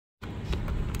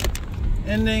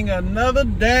Ending another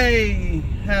day.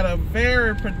 Had a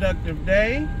very productive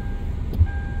day.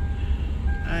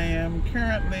 I am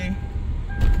currently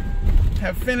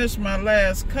have finished my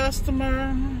last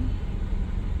customer.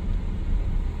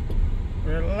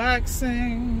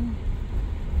 Relaxing.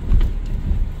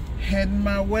 Heading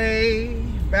my way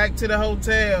back to the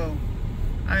hotel.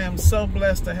 I am so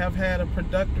blessed to have had a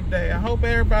productive day. I hope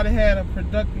everybody had a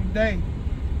productive day.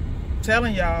 I'm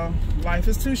telling y'all, life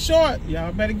is too short.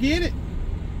 Y'all better get it.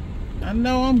 I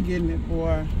know I'm getting it,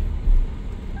 boy.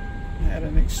 I had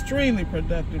an extremely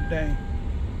productive day.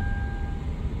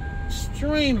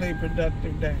 Extremely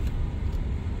productive day.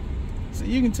 So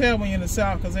you can tell when you're in the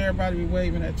South because everybody be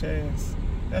waving at your ass.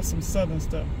 That's some Southern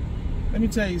stuff. Let me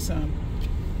tell you something.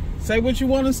 Say what you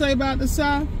want to say about the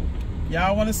South.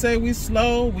 Y'all want to say we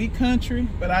slow, we country,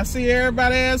 but I see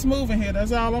everybody ass moving here.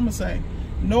 That's all I'm going to say.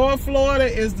 North Florida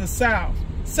is the South.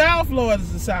 South Florida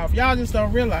is the South. Y'all just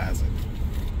don't realize it.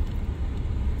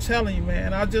 I'm telling you,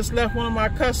 man, I just left one of my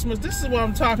customers. This is what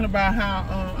I'm talking about,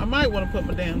 how I might want to put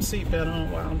my damn seatbelt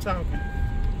on while I'm talking.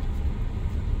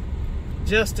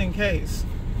 Just in case.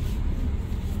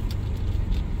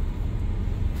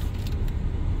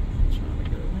 I'm trying to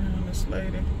get around this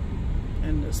lady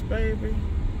and this baby.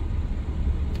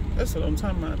 That's what I'm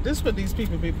talking about. This is what these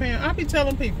people be paying. I be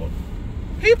telling people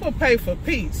pay for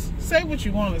peace. Say what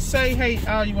you want to say, hate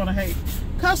all you want to hate.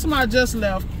 Customer I just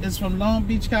left is from Long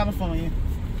Beach, California.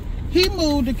 He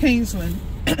moved to Kingsland,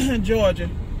 Georgia.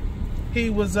 He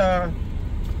was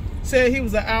said he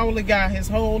was an hourly guy his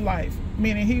whole life,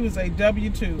 meaning he was a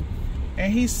W-2,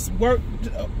 and he worked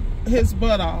his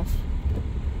butt off.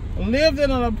 Lived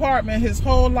in an apartment his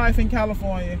whole life in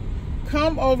California.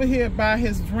 Come over here by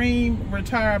his dream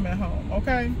retirement home,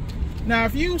 okay? Now,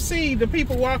 if you see the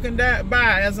people walking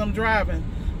by as I'm driving,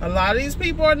 a lot of these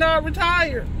people are not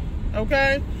retired,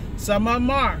 okay? Some of them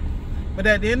are. But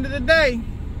at the end of the day,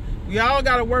 we all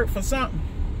got to work for something.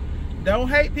 Don't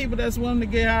hate people that's willing to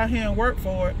get out here and work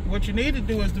for it. What you need to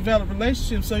do is develop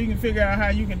relationships so you can figure out how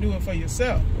you can do it for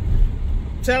yourself.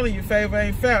 I'm telling you, favor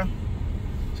ain't fair.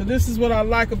 So this is what I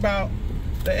like about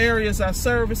the areas I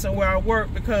service and where I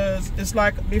work, because it's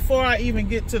like before I even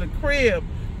get to the crib,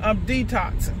 I'm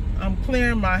detoxing. I'm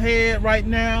clearing my head right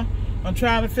now. I'm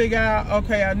trying to figure out,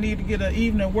 okay, I need to get an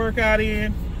evening workout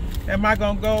in. Am I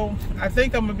gonna go? I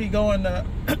think I'm gonna be going to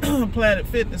Planet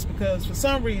Fitness, because for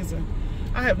some reason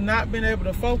I have not been able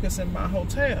to focus in my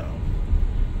hotel.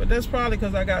 But that's probably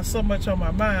because I got so much on my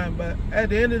mind. But at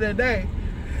the end of the day,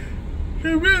 it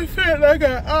really feels like I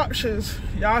got options.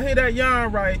 Y'all hear that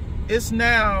yarn right? It's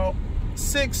now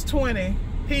 6:20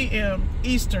 p.m.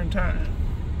 Eastern time.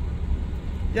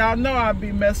 Y'all know I'd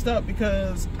be messed up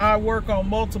because I work on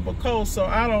multiple coasts, so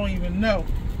I don't even know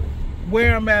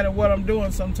where I'm at and what I'm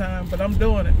doing sometimes, but I'm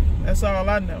doing it. That's all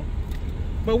I know.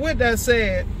 But with that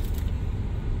said,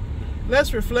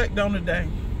 let's reflect on the day.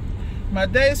 My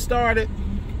day started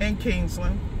in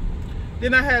Kingsland.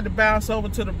 Then I had to bounce over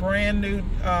to the brand new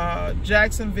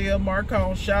Jacksonville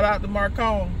Marcone. Shout out to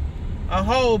Marcone. A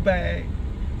whole bag.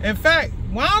 In fact,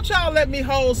 why don't y'all let me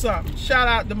hold something? Shout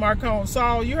out to Marcone.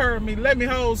 Saul, you heard me. Let me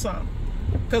hold something.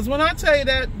 Because when I tell you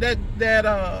that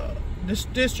this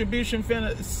distribution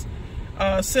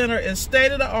center is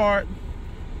state of the art,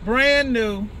 brand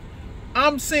new,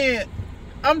 I'm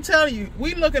telling you,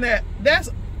 we looking at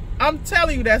I'm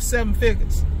telling you that's 7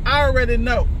 figures. I already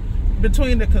know.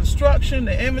 Between the construction,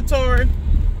 the inventory,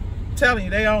 I'm telling you,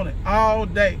 they own it all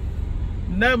day.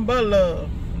 Nothing but love.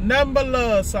 Nothing but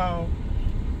love, Saul.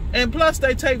 And plus,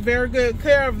 they take very good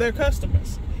care of their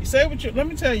customers. You say what you, let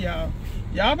me tell y'all.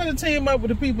 Y'all better team up with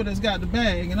the people that's got the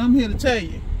bag. And I'm here to tell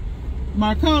you,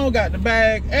 Marcone got the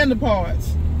bag and the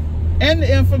parts and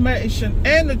the information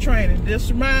and the training. Just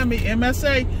remind me,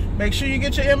 MSA, make sure you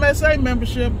get your MSA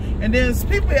membership. And then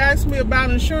people ask me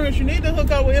about insurance. You need to hook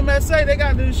up with MSA. They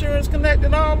got the Insurance Connect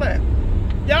and all that.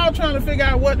 Y'all trying to figure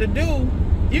out what to do.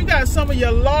 You got some of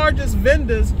your largest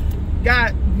vendors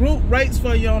got group rates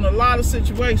for you on a lot of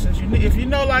situations. If you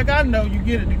know like I know, you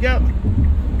get it together.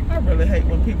 I really hate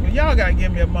when people, y'all gotta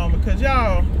give me a moment, because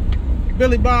y'all,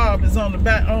 Billy Bob is on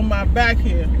my back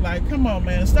here. Like, come on,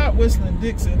 man, stop whistling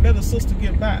Dixie and let a sister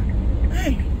get by.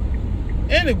 Hey.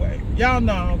 Anyway, y'all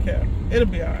know I don't care. It'll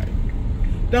be all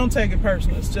right. Don't take it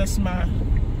personal. It's just my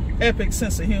epic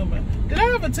sense of humor. Did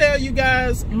I ever tell you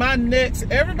guys my next,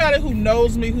 everybody who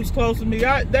knows me, who's close to me,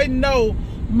 they know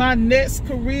my next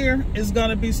career is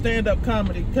gonna be stand-up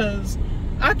comedy, because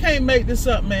I can't make this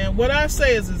up, man. What I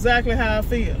say is exactly how I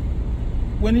feel.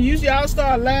 When y'all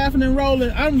start laughing and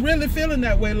rolling, I'm really feeling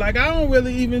that way. Like, I don't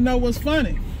really even know what's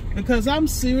funny, because I'm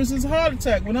serious as a heart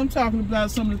attack when I'm talking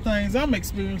about some of the things I'm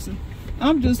experiencing.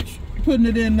 I'm just putting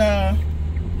it in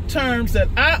terms that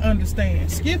I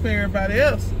understand. Skip everybody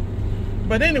else.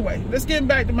 But anyway, let's get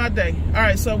back to my day. All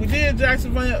right, so we did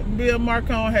Jacksonville,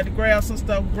 Marconi, had to grab some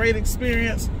stuff. Great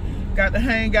experience. Got to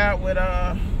hang out with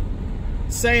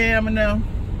Sam and them.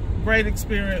 Great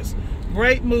experience.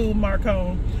 Great move,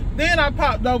 Marconi. Then I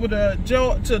popped over to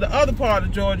the other part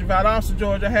of Georgia, Valdosta,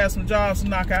 Georgia. I had some jobs to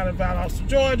knock out in Valdosta,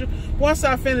 Georgia. Once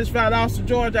I finished Valdosta,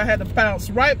 Georgia, I had to bounce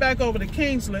right back over to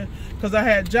Kingsland because I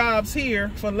had jobs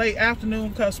here for late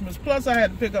afternoon customers. Plus, I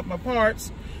had to pick up my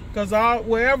parts because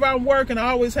wherever I'm working,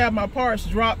 I always have my parts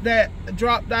dropped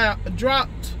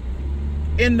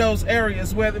in those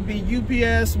areas, whether it be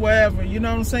UPS, wherever. You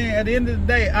know what I'm saying? At the end of the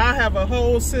day, I have a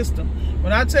whole system.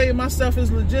 When I tell you my stuff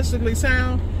is logistically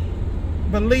sound,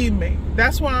 believe me,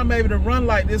 that's why I'm able to run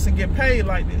like this and get paid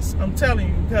like this. I'm telling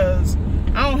you, because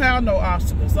I don't have no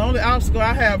obstacles. The only obstacle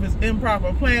I have is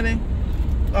improper planning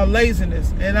or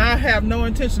laziness, and I have no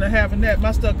intention of having that.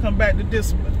 My stuff come back to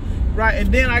discipline, right?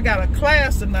 And then I got a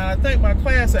class tonight. I think my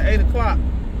class at 8 o'clock.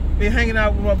 Be hanging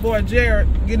out with my boy Jared,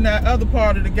 getting that other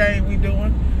part of the game we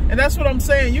doing. And that's what I'm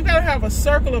saying. You gotta have a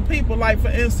circle of people. Like, for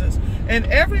instance, in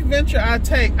every venture I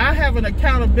take, I have an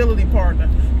accountability partner.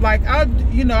 Like, I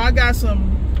got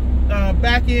some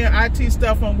back-end IT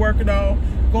stuff I'm working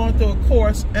on, going through a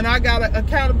course, and I got an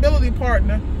accountability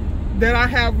partner that I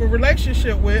have a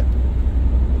relationship with,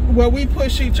 where we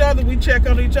push each other, we check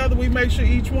on each other, we make sure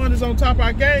each one is on top of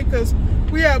our game, because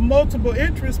we have multiple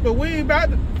interests, but we ain't about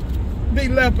to be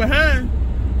left behind.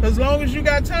 As long as you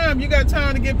got time to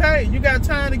get paid. You got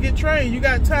time to get trained. You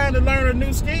got time to learn a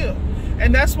new skill.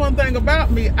 And that's one thing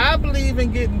about me. I believe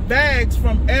in getting bags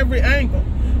from every angle.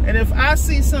 And if I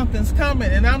see something's coming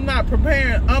and I'm not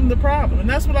preparing, I'm the problem. And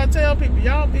that's what I tell people.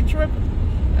 Y'all be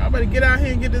tripping. Y'all better get out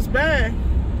here and get this bag.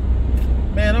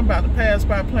 Man, I'm about to pass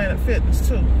by Planet Fitness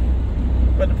too.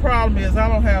 But the problem is I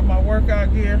don't have my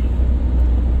workout gear.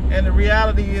 And the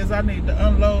reality is I need to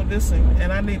unload this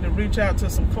and I need to reach out to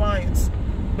some clients.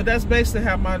 But that's basically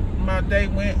how my day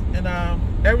went, and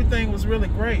everything was really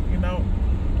great, you know.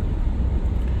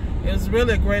 It was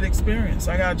really a great experience.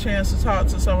 I got a chance to talk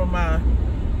to some of my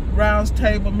rounds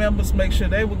table members, make sure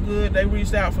they were good. They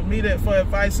reached out for me for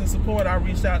advice and support. I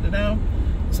reached out to them.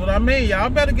 That's what I mean. Y'all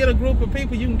better get a group of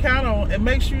people you can count on, and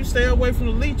make sure you stay away from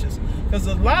the leeches, because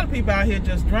a lot of people out here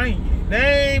just drain you.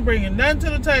 They ain't bringing nothing to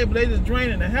the table. They just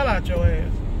draining the hell out your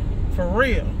ass. For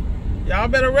real. Y'all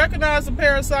better recognize the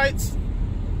parasites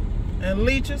and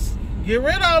leeches. Get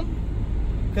rid of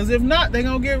them, because if not, they're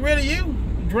gonna get rid of you,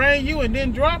 drain you, and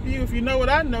then drop you, if you know what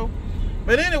I know.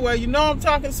 But anyway, you know I'm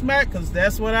talking smack, because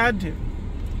that's what I do.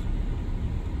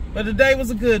 But the day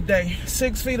was a good day.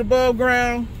 6 feet above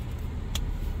ground.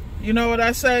 You know what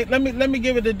I say? Let me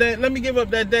give it a day. Let me give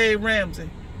up that Dave Ramsey.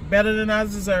 Better than I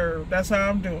deserve. That's how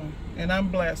I'm doing, and I'm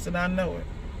blessed, and I know it.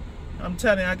 I'm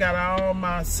telling you, I got all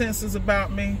my senses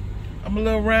about me. I'm a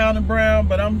little round and brown,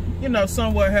 but I'm, you know,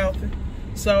 somewhat healthy.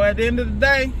 So at the end of the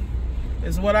day,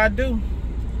 is what I do.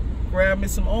 Grab me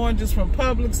some oranges from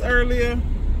Publix earlier,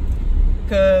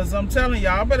 because I'm telling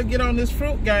y'all, I better get on this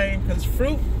fruit game, because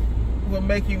fruit will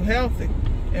make you healthy.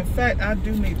 In fact, I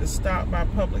do need to stop by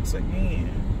Publix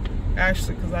again,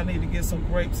 actually, because I need to get some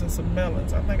grapes and some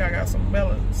melons. I think I got some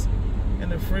melons in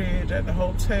the fridge at the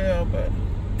hotel, but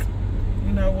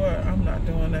you know what? I'm not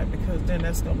doing that, because then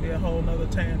that's going to be a whole nother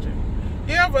tangent.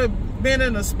 You ever been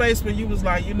in a space where you was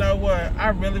like, you know what? I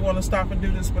really want to stop and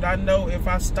do this, but I know if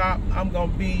I stop, I'm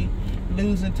going to be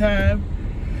losing time.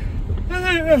 I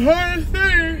think the hardest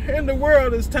thing in the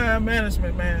world is time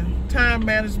management, man. Time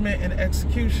management and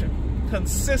execution.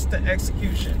 Consistent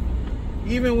execution.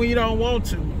 Even when you don't want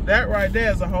to. That right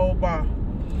there is a whole bar.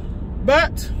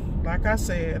 But, like I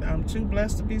said, I'm too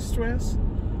blessed to be stressed.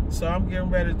 So I'm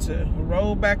getting ready to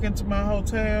roll back into my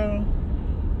hotel,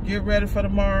 get ready for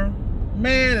tomorrow.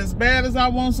 Man, as bad as I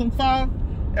want some pho,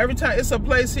 every time, it's a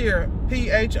place here,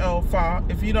 PHO pho.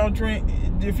 If you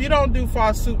don't do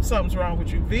pho soup, something's wrong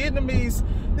with you. Vietnamese,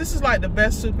 this is like the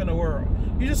best soup in the world.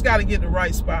 You just got to get the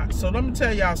right spot. So let me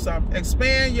tell y'all something.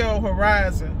 Expand your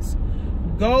horizons.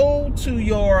 Go to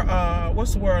your,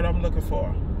 what's the word I'm looking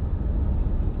for?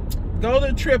 Go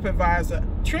to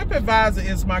TripAdvisor. TripAdvisor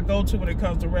is my go-to when it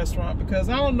comes to restaurant, because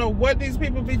I don't know what these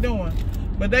people be doing,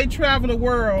 but they travel the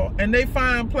world and they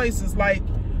find places. Like,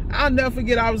 I'll never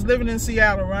forget, I was living in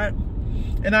Seattle, right?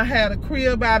 And I had a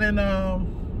crib out in a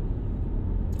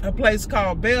place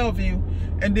called Bellevue,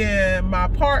 and then my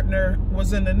partner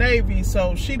was in the Navy,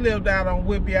 so she lived out on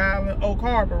Whidbey Island, Oak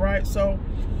Harbor, right? So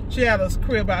she had a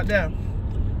crib out there.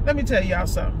 Let me tell y'all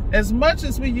something. As much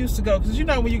as we used to go, because you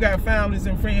know when you got families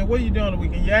and friends, what are you doing the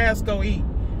weekend? Your ass go eat.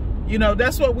 You know,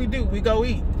 that's what we do. We go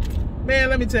eat. Man,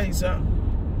 let me tell you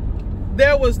something.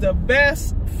 There was the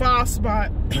best file spot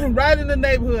right in the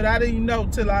neighborhood. I didn't even know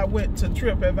till I went to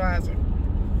TripAdvisor.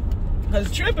 Because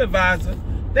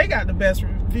TripAdvisor, they got the best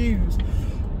reviews.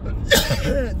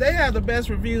 They have the best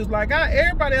reviews. Like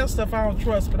everybody else stuff I don't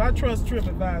trust, but I trust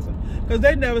TripAdvisor because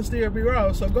they never steer me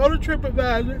wrong. So go to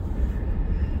TripAdvisor.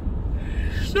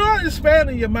 Start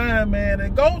expanding your mind, man,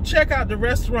 and go check out the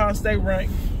restaurants they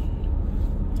rank.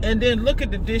 And then look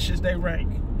at the dishes they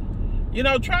rank. You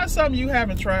know, try something you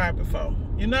haven't tried before.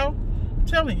 You know, I'm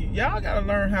telling you, y'all got to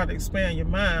learn how to expand your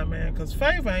mind, man, because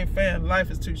favor ain't fair and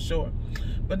life is too short.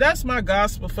 But that's my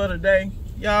gospel for today.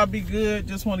 Y'all be good.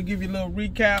 Just want to give you a little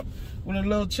recap with a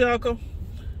little chuckle.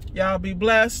 Y'all be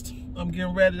blessed. I'm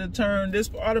getting ready to turn this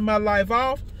part of my life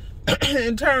off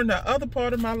and turn the other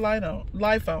part of my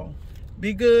life on.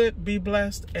 Be good, be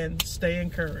blessed, and stay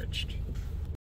encouraged.